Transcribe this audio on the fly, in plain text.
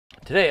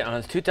Today on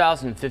this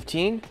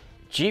 2015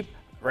 Jeep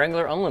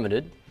Wrangler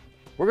Unlimited,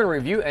 we're going to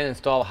review and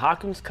install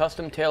Hopkins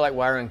custom taillight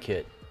wiring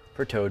kit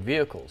for towed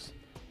vehicles,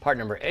 part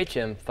number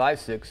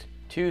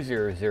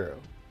HM56200.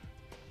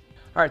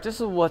 Alright, this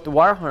is what the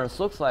wire harness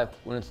looks like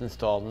when it's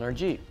installed in our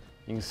Jeep.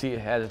 You can see it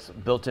has its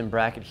built-in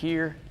bracket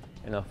here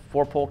and a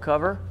 4-pole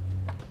cover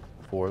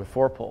for the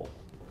 4-pole.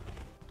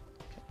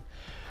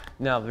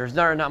 Now there's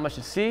not much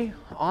to see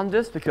on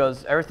this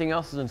because everything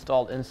else is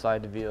installed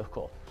inside the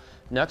vehicle.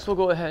 Next, we'll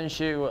go ahead and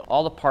show you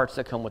all the parts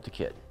that come with the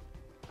kit.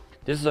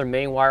 This is our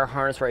main wire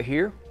harness right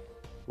here,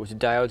 with the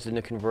diodes in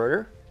the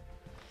converter.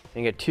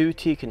 And you get 2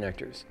 T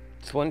connectors.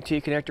 This one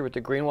T connector with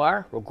the green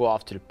wire will go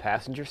off to the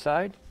passenger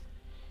side,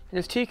 and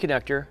this T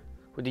connector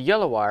with the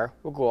yellow wire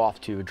will go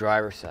off to the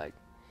driver's side.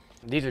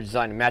 These are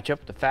designed to match up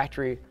with the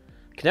factory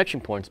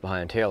connection points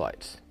behind the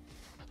taillights.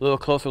 A little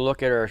closer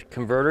look at our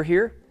converter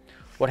here.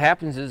 What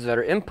happens is that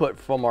our input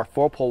from our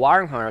 4-pole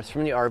wiring harness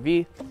from the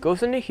RV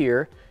goes into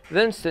here,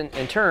 then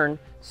in turn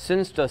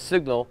sends the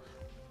signal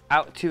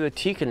out to the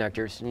T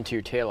connectors into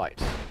your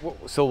taillights.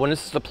 So when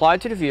this is applied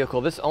to the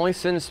vehicle, this only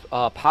sends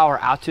power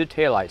out to the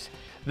taillights.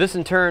 This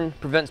in turn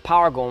prevents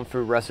power going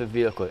through the rest of the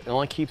vehicle. It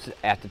only keeps it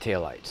at the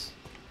taillights.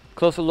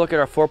 Closer look at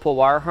our 4-pole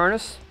wire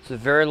harness. It's a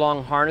very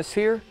long harness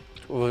here.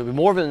 It will be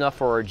more than enough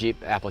for our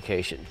Jeep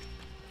application.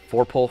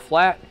 4-pole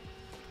flat.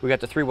 We got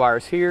the 3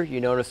 wires here.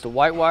 You notice the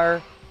white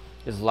wire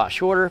is a lot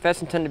shorter.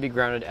 That's intended to be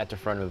grounded at the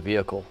front of the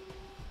vehicle.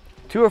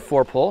 To our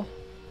 4-pole,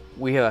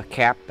 we have a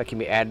cap that can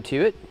be added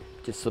to it.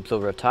 Just slips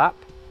over the top.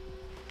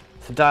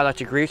 Some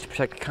dielectric grease to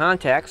protect the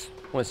contacts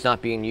when it's not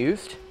being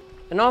used.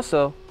 And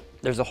also,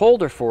 there's a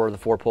holder for the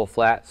 4-pole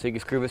flat, so you can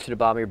screw this to the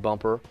bottom of your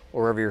bumper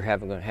or wherever you're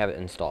going to have it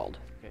installed.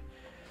 Okay.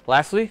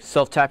 Lastly,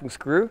 self-tapping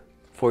screw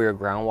for your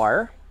ground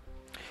wire.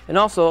 And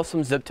also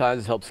some zip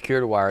ties to help secure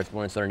the wires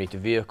when it's underneath the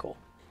vehicle.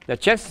 Now,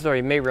 chances are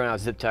you may run out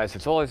of zip ties, so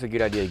it's always a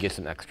good idea to get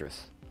some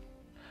extras.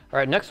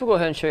 Alright, next we'll go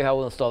ahead and show you how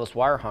we'll install this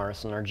wire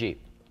harness on our Jeep.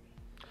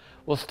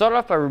 We'll start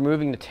off by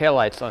removing the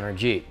taillights on our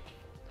Jeep.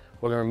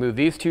 We're going to remove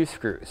these 2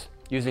 screws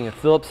using a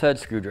Phillips head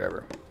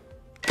screwdriver.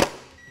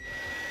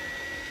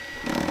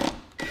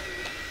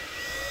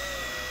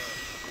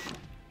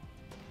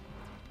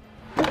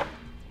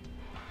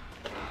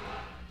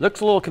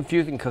 Looks a little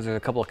confusing because there's a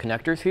couple of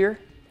connectors here.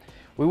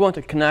 We want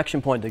the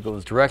connection point that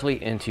goes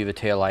directly into the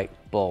taillight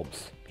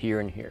bulbs, here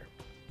and here.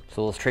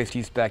 So let's trace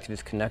these back to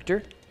this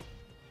connector.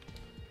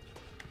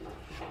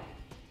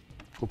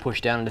 We'll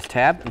push down on this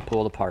tab and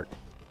pull it apart.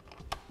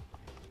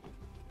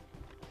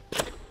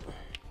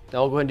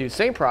 Now we'll go ahead and do the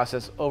same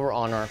process over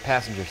on our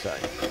passenger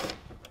side.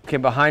 Okay,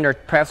 behind our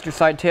passenger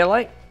side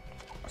taillight,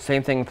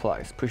 same thing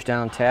applies. Push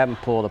down on the tab and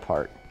pull it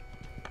apart.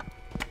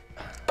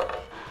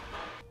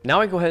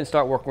 Now we go ahead and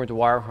start working with the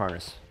wire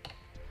harness.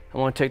 I'm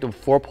going to take the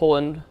 4-pole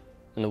end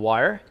and the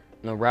wire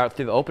and I'll route it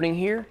through the opening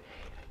here.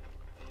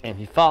 And if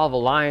you follow the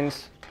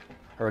lines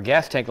or a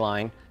gas tank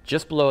line,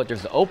 just below it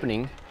there's the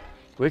opening.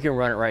 We can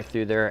run it right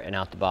through there and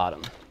out the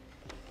bottom.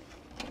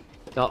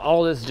 Now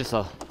all this is just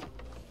a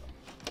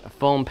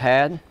foam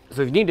pad,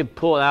 so if you need to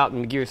pull it out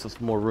and give yourself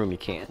some more room, you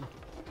can.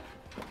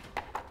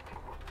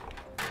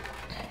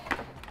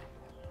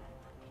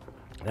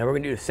 Now we're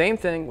going to do the same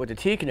thing with the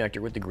T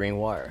connector with the green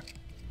wire.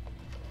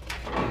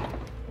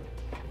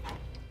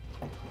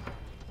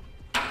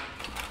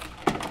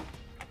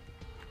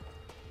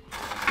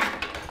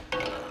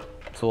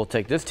 So we'll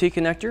take this T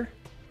connector,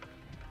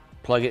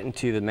 plug it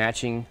into the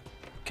matching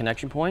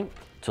connection point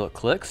until it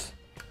clicks.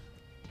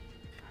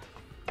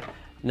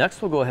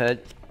 Next we'll go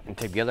ahead and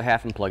take the other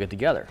half and plug it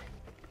together.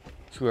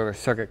 So we have our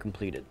circuit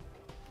completed.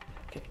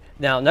 Okay.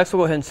 Now next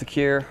we'll go ahead and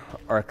secure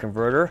our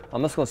converter.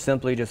 I'm just going to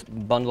simply just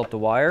bundle up the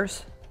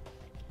wires,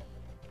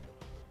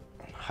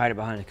 hide it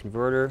behind the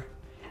converter,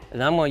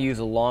 and I'm going to use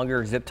a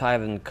longer zip tie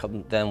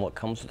than what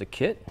comes with the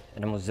kit,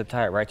 and I'm going to zip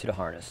tie it right to the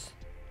harness.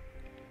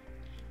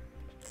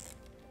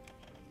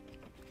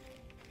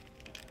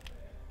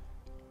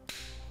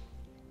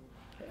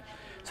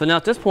 So now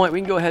at this point,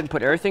 we can go ahead and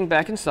put everything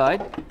back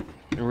inside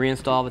and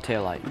reinstall the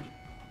taillight.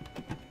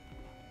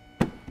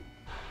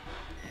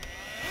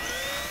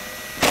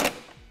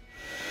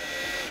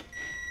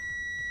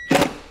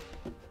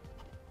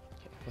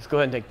 Let's go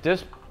ahead and take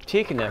this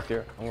T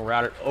connector, I'm going to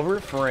route it over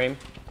the frame,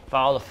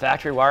 follow the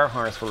factory wire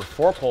harness for a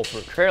 4-pole for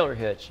a trailer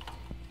hitch,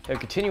 and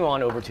continue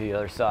on over to the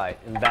other side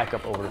and back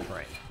up over the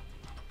frame.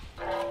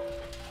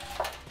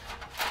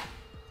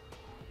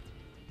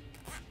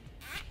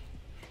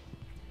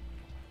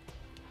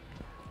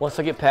 Once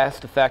I get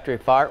past the factory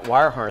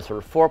wire harness for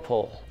the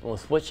 4-pole, we'll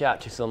switch out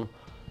to some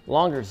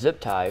longer zip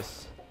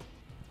ties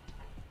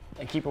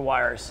and keep our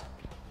wires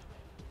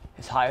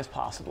as high as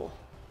possible.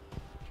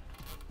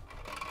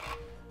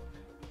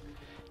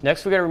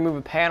 Next, we got to remove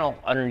a panel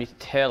underneath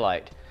the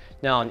taillight.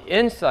 Now on the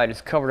inside,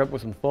 it's covered up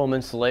with some foam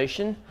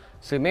insulation,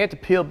 so you may have to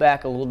peel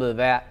back a little bit of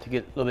that to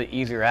get a little bit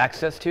easier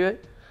access to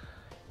it.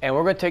 And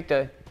we're going to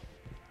take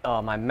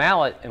my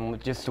mallet and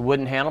with just the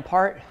wooden handle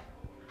part,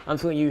 I'm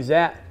just going to use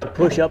that to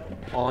push up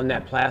on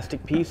that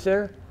plastic piece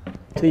there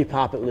until you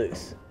pop it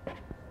loose.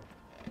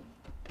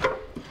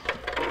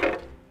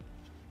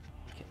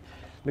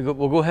 We'll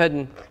go ahead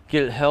and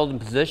get it held in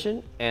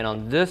position, and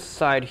on this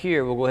side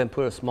here, we'll go ahead and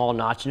put a small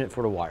notch in it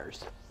for the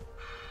wires.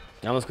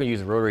 Now I'm just going to use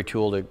a rotary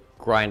tool to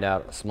grind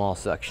out a small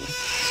section.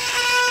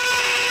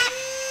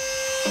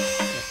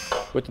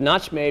 With the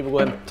notch made, we'll go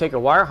ahead and take our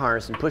wire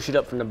harness and push it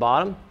up from the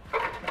bottom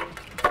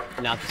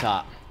and out the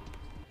top.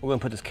 We're going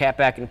to put this cap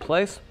back in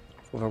place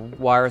with our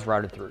wires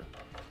routed through.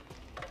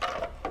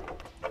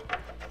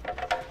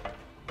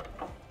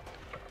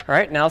 All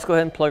right, now let's go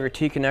ahead and plug our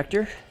T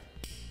connector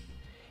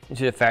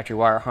into the factory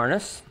wire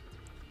harness.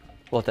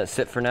 We'll let that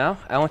sit for now.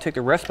 I want to take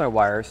the rest of my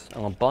wires,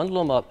 I'm going to bundle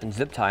them up and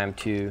zip tie them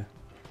to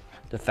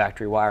the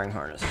factory wiring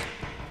harness.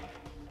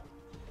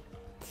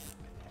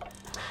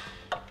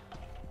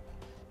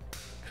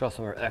 Cut off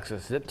some of our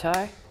excess zip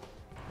tie.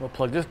 We'll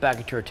plug this back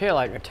into our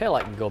taillight, and our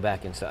taillight can go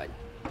back inside.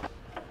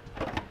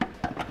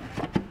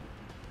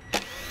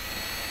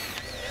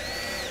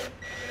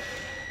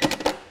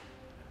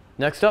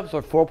 Next up is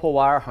our 4-pole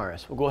wire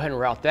harness. We'll go ahead and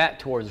route that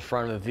towards the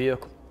front of the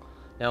vehicle.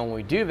 Now when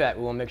we do that,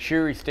 we want to make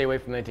sure we stay away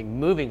from anything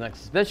moving like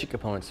suspension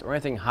components or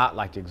anything hot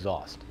like the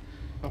exhaust.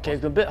 Okay,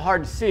 it's a bit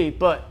hard to see,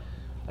 but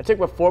I took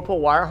my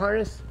 4-pole wire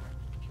harness,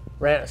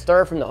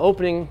 started from the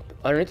opening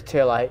underneath the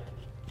taillight,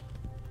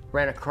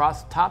 ran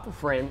across the top of the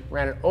frame,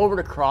 ran it over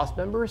the cross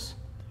members.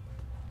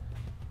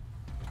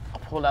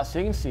 I'll pull it out so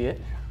you can see it.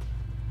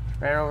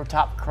 Ran it over the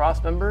top of the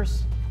cross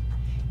members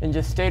and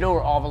just stayed over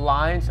all the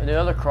lines and the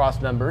other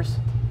cross members,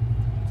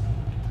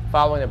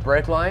 following the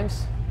brake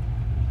lines,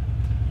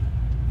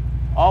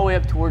 all the way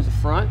up towards the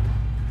front,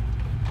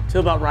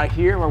 till about right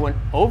here where I went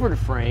over the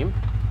frame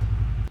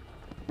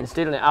and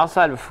stayed on the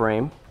outside of the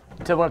frame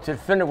until I went up to the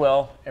fender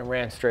well and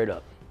ran straight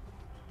up.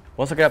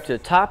 Once I got up to the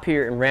top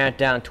here and ran it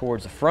down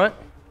towards the front,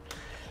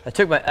 I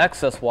took my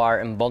excess wire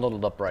and bundled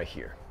it up right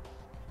here.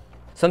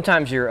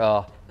 Sometimes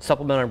your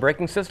supplementary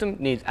braking system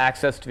needs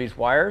access to these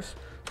wires,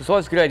 so it's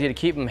always a good idea to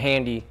keep them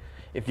handy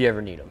if you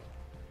ever need them.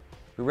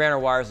 We ran our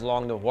wires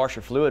along the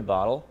washer fluid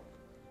bottle,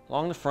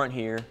 along the front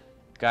here,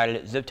 guided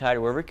it, zip tied it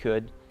wherever we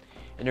could,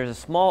 and there's a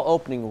small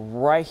opening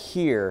right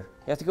here.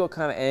 You have to go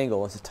kind of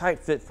angle. It's a tight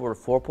fit for a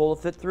 4-pole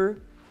to fit through,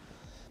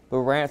 but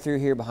we ran it through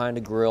here behind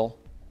the grill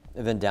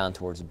and then down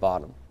towards the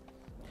bottom.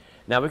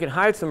 Now we can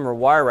hide some of our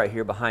wire right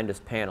here behind this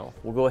panel.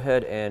 We'll go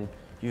ahead and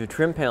use a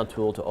trim panel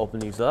tool to open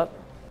these up.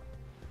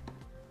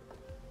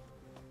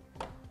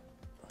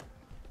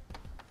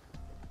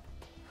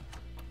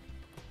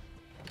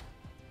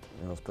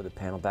 And let's put the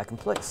panel back in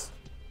place.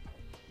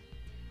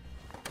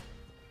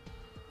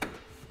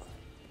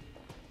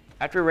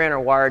 After we ran our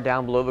wire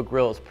down below the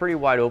grill, it's pretty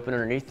wide open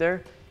underneath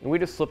there, and we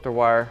just slipped our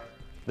wire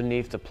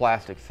beneath the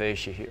plastic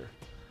fascia here.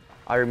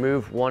 I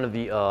removed one of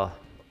the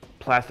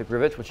plastic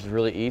rivets, which is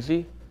really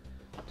easy.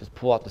 Just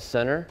pull out the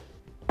center,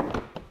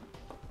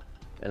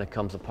 and it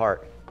comes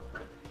apart.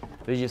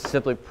 So you just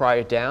simply pry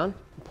it down,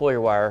 pull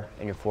your wire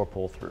and your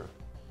 4-pole through.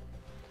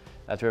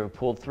 After we have it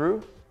pulled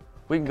through,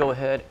 we can go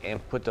ahead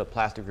and put the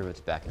plastic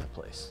rivets back into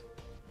place.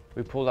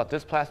 We pulled out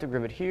this plastic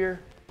rivet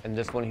here and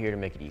this one here to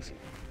make it easy.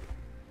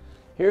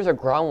 Here's our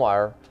ground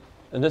wire,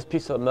 and this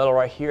piece of metal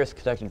right here is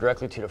connected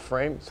directly to the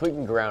frame, so we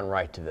can ground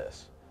right to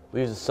this.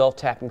 We use a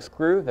self-tapping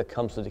screw that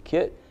comes with the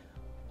kit,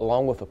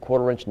 along with a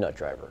 1/4-inch nut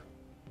driver.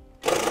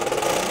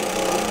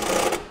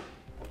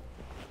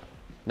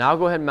 Now I'll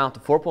go ahead and mount the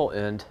 4-pole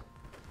end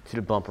to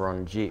the bumper on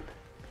the Jeep.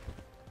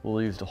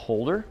 We'll use the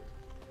holder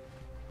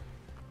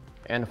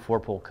and the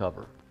 4-pole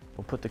cover.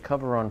 We'll put the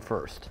cover on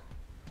first.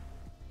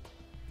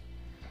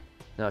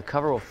 Now the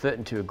cover will fit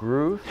into a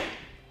groove.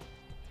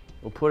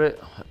 We'll put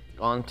it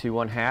onto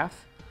 1/2.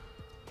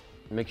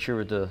 Make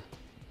sure the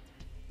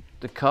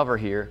cover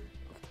here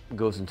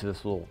goes into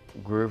this little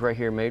groove right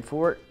here made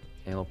for it,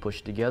 and we'll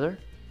push it together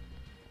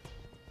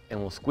and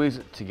we'll squeeze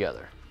it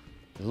together.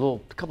 There's a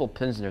couple of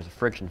pins in there, there's a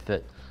friction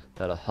fit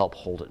that'll help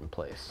hold it in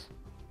place.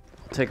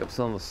 Take up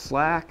some of the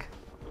slack,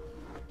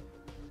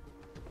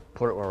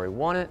 put it where we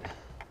want it.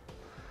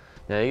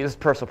 Now this is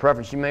personal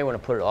preference, you may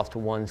want to put it off to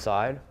one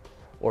side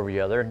or the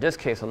other. In this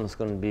case, I'm just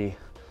going to be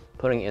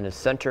putting it in the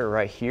center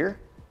right here.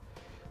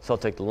 So I'll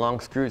take the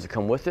long screws that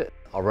come with it,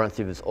 I'll run it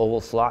through these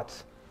oval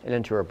slots and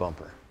into our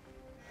bumper.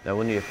 Now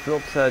we'll need a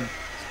Phillips head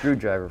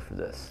screwdriver for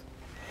this.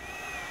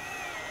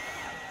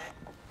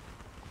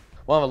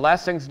 One of the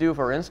last things to do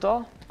for our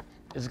install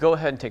is go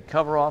ahead and take the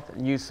cover off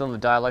and use some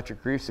of the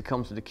dielectric grease that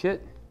comes with the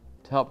kit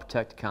to help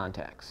protect the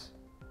contacts.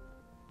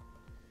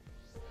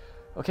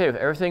 Okay, with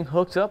everything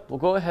hooked up, we'll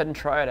go ahead and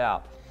try it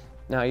out.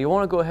 Now you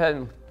want to go ahead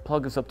and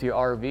plug this up to your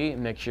RV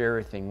and make sure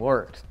everything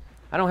works.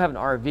 I don't have an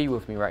RV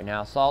with me right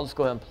now, so I'll just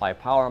go ahead and apply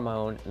power on my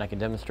own and I can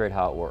demonstrate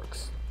how it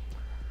works.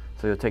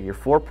 So you'll take your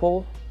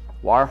 4-pole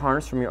wire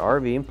harness from your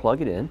RV and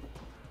plug it in.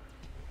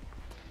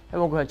 And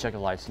we'll go ahead and check the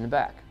lights in the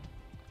back.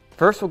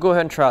 First, we'll go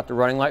ahead and try out the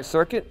running light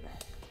circuit.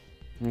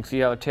 You can see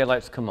how the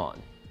taillights come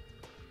on.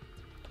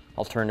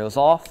 I'll turn those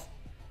off.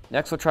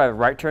 Next, we'll try the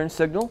right turn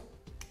signal.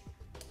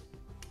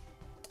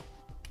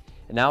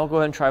 And now we'll go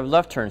ahead and try the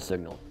left turn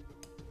signal.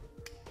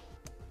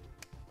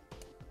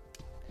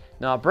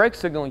 Now a brake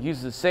signal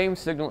uses the same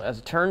signal as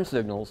the turn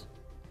signals,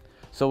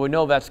 so we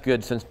know that's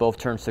good since both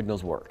turn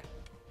signals work.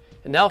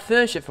 And that'll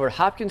finish it for the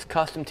Hopkins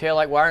custom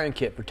taillight wiring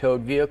kit for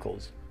towed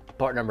vehicles.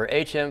 Part number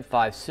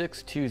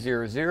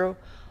HM56200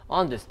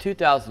 on this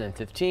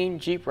 2015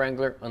 Jeep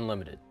Wrangler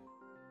Unlimited.